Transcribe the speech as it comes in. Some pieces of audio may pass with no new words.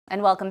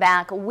And welcome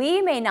back.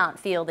 We may not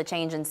feel the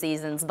change in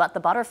seasons, but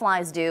the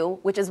butterflies do,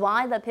 which is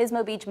why the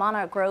Pismo Beach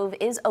Monarch Grove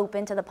is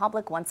open to the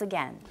public once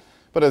again.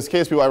 But as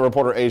KSBY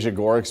reporter Asia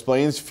Gore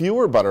explains,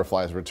 fewer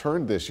butterflies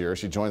returned this year.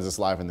 She joins us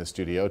live in the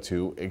studio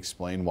to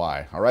explain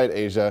why. All right,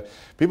 Asia,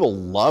 people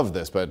love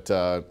this, but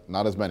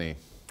not as many.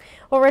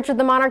 Well, Richard,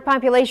 the monarch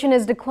population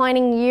is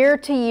declining year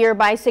to year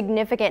by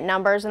significant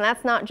numbers, and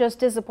that's not just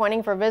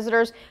disappointing for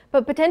visitors,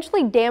 but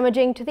potentially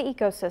damaging to the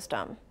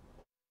ecosystem.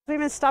 We've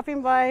been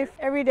stopping by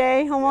every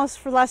day almost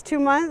for the last 2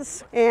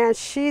 months, and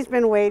she's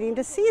been waiting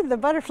to see the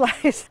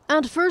butterflies.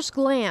 At first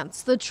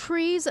glance, the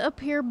trees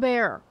appear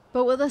bare,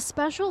 but with a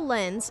special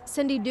lens,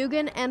 Cindy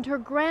Dugan and her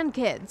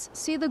grandkids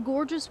see the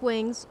gorgeous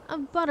wings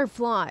of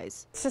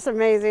butterflies. It's just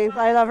amazing.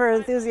 I love her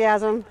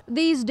enthusiasm.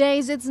 These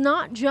days, it's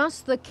not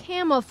just the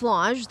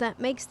camouflage that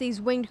makes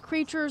these winged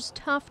creatures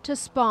tough to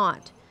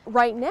spot.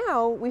 Right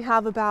now, we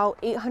have about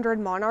 800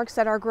 monarchs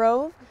at our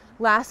grove.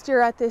 Last year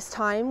at this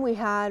time, we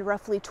had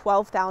roughly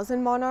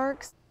 12,000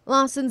 monarchs.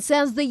 Lawson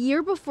says the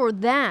year before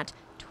that,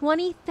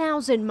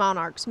 20,000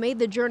 monarchs made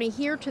the journey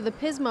here to the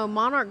Pismo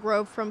Monarch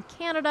Grove from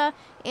Canada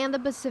and the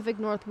Pacific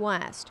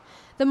Northwest.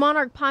 The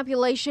monarch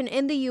population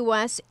in the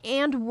U.S.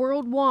 and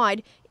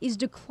worldwide is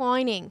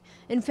declining.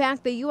 In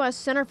fact, the U.S.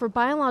 Center for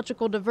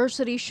Biological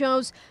Diversity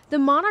shows the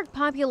monarch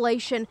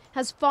population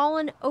has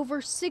fallen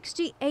over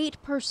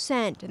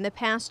 68% in the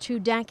past 2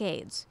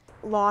 decades.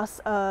 Loss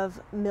of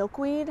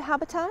milkweed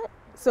habitat.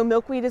 So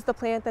milkweed is the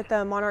plant that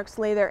the monarchs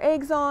lay their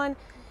eggs on.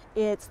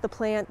 It's the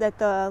plant that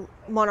the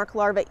monarch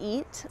larvae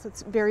eat. So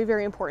it's very,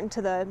 very important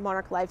to the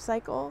monarch life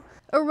cycle.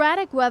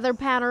 Erratic weather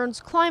patterns,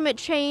 climate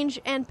change,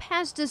 and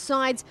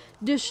pesticides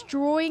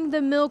destroying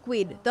the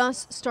milkweed,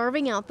 thus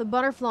starving out the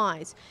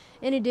butterflies.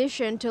 In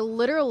addition to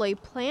literally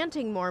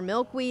planting more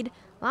milkweed,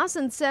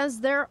 Lawson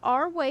says there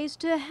are ways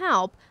to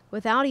help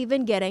without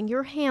even getting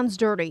your hands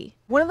dirty.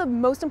 One of the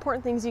most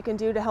important things you can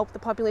do to help the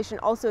population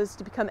also is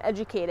to become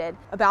educated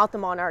about the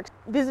monarchs.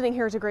 Visiting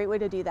here is a great way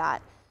to do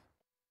that.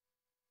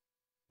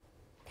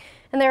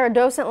 And there are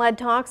docent-led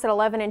talks at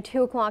 11 and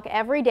 2 o'clock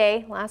every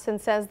day. Lawson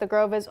says the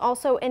Grove is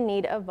also in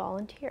need of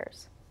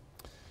volunteers.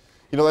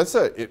 You know, that's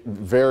a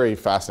very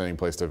fascinating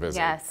place to visit.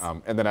 Yes.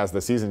 And then as the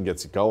season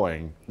gets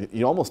going,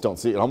 you almost don't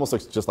see it. It almost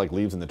looks just like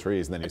leaves in the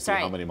trees, and then you see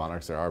how many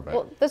monarchs there are. But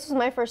well, this was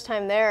my first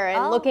time there,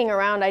 and looking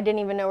around, I didn't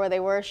even know where they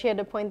were. She had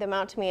to point them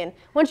out to me, and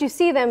once you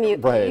see them, you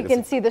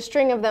can see the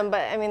string of them.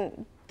 But I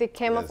mean, the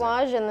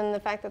camouflage and then the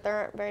fact that there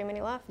aren't very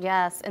many left.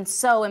 Yes, and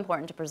so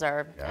important to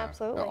preserve. Yeah.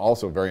 Absolutely.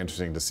 Also very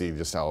interesting to see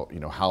just how,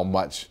 how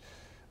much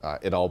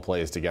it all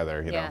plays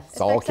together. You know, it's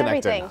all affects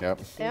connected.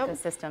 everything. Yep.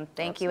 Ecosystem.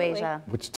 Thank you, Absolutely. Asia. Which